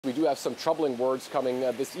We do have some troubling words coming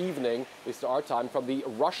this evening, at least our time, from the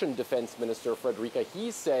Russian defense minister, Frederica.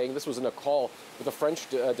 He's saying, this was in a call with the French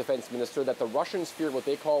defense minister, that the Russians fear what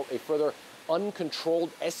they call a further uncontrolled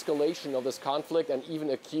escalation of this conflict, and even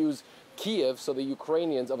accuse Kiev, so the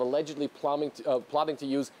Ukrainians, of allegedly plotting to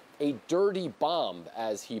use a dirty bomb,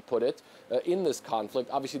 as he put it, in this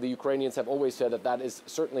conflict. Obviously, the Ukrainians have always said that that is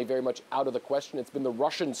certainly very much out of the question. It's been the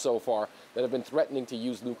Russians so far that have been threatening to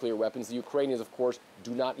use nuclear weapons. The Ukrainians, of course,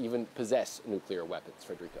 do not even possess nuclear weapons.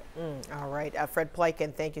 Frederica. All right. Fred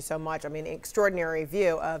Pleiken, thank you so much. I mean, extraordinary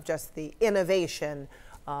view of just the innovation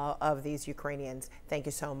of these Ukrainians. Thank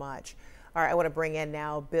you so much. All right, I want to bring in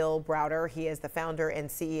now Bill Browder. He is the founder and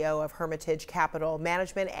CEO of Hermitage Capital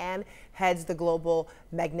Management and heads the Global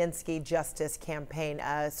Magnitsky Justice Campaign.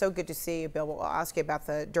 So good to see you, Bill. We'll ask you about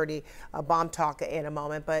the dirty bomb talk in a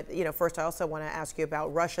moment. But, you know, first I also want to ask you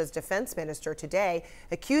about Russia's defense minister today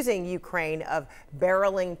accusing Ukraine of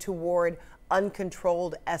barreling toward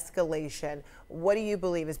uncontrolled escalation. What do you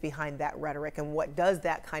believe is behind that rhetoric, and what does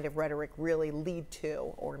that kind of rhetoric really lead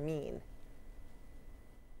to or mean?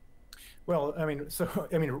 Well, I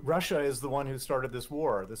mean, Russia is the one who started this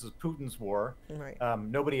war. This is Putin's war. Right.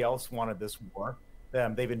 Nobody else wanted this war.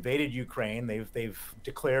 They've invaded Ukraine. They've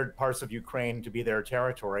declared parts of Ukraine to be their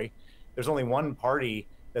territory. There's only one party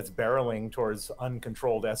that's barreling towards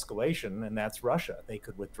uncontrolled escalation, and that's Russia. They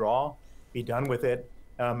could withdraw, be done with it,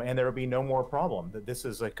 and there would be no more problem. That this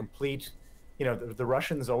is a complete, you know, the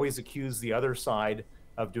Russians always accuse the other side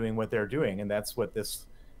of doing what they're doing, and that's what this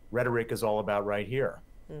rhetoric is all about right here.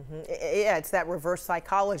 Yeah, it's that reverse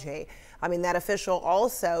psychology. I mean, that official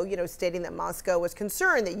also, you know, stating that Moscow was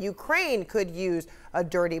concerned that Ukraine could use a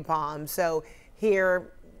dirty bomb. So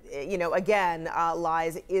here, you know, again,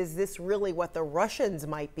 lies, is this really what the Russians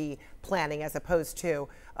might be planning as opposed to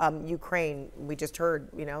Ukraine? We just heard,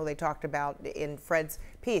 you know, they talked about in Fred's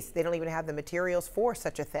piece, they don't even have the materials for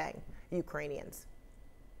such a thing, Ukrainians.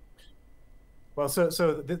 Well,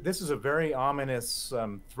 this is a very ominous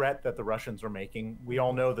threat that the Russians are making. We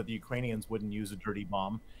all know that the Ukrainians wouldn't use a dirty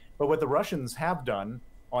bomb. But what the Russians have done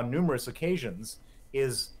on numerous occasions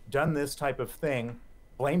is done this type of thing,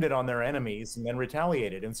 blamed it on their enemies, and then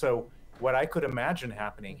retaliated. And so what I could imagine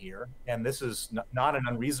happening here, and this is not an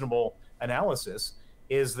unreasonable analysis,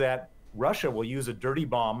 is that Russia will use a dirty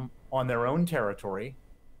bomb on their own territory,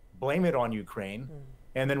 blame it on Ukraine,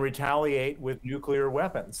 and then retaliate with nuclear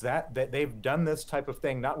weapons. That they've done this type of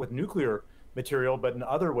thing, not with nuclear material, but in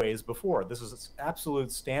other ways before. This is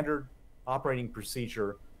absolute standard operating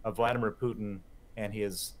procedure of Vladimir Putin and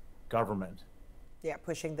his government. Yeah,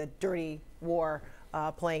 pushing the dirty war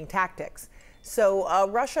playing tactics. So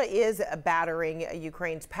Russia is battering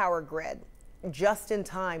Ukraine's power grid just in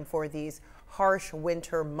time for these harsh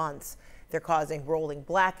winter months. They're causing rolling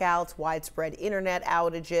blackouts, widespread internet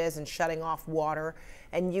outages, and shutting off water.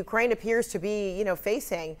 And Ukraine appears to be, you know,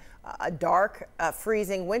 facing a dark,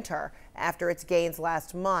 freezing winter after its gains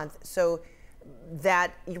last month. So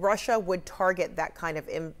that Russia would target that kind of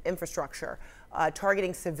infrastructure,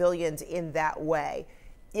 targeting civilians in that way.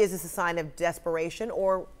 Is this a sign of desperation,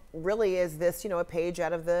 or really is this, you know, a page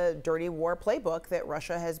out of the dirty war playbook that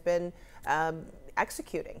Russia has been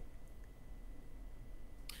executing?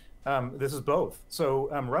 This is both. So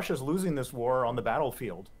Russia's losing this war on the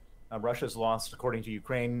battlefield. Russia's lost, according to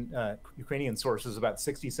Ukrainian sources, about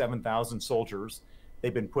 67,000 soldiers.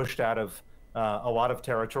 They've been pushed out of a lot of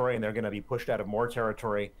territory, and they're going to be pushed out of more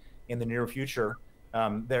territory in the near future.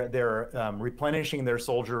 They're replenishing their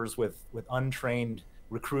soldiers with untrained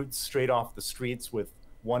recruits straight off the streets with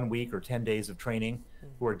 1 week or 10 days of training,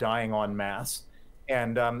 who are dying en masse.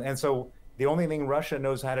 And so the only thing Russia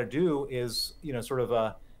knows how to do is, you know, sort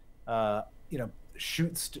of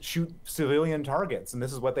shoot civilian targets, and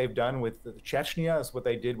this is what they've done with Chechnya. It's what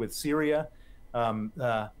they did with Syria, and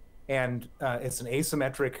it's an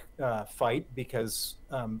asymmetric fight because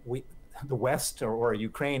the West or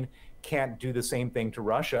Ukraine can't do the same thing to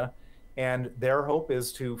Russia, and their hope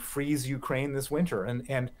is to freeze Ukraine this winter.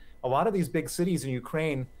 And a lot of these big cities in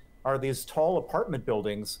Ukraine are these tall apartment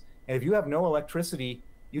buildings, and if you have no electricity,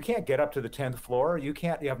 you can't get up to the 10th floor. You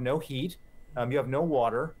have no heat, you have no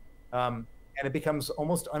water. And it becomes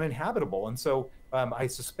almost uninhabitable. And so I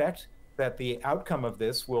suspect that the outcome of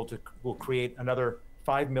this will create another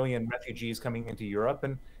 5 million refugees coming into Europe.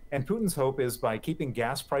 And Putin's hope is, by keeping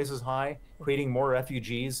gas prices high, creating more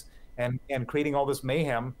refugees, and creating all this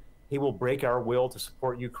mayhem, he will break our will to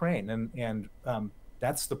support Ukraine. And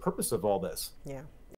that's the purpose of all this. Yeah.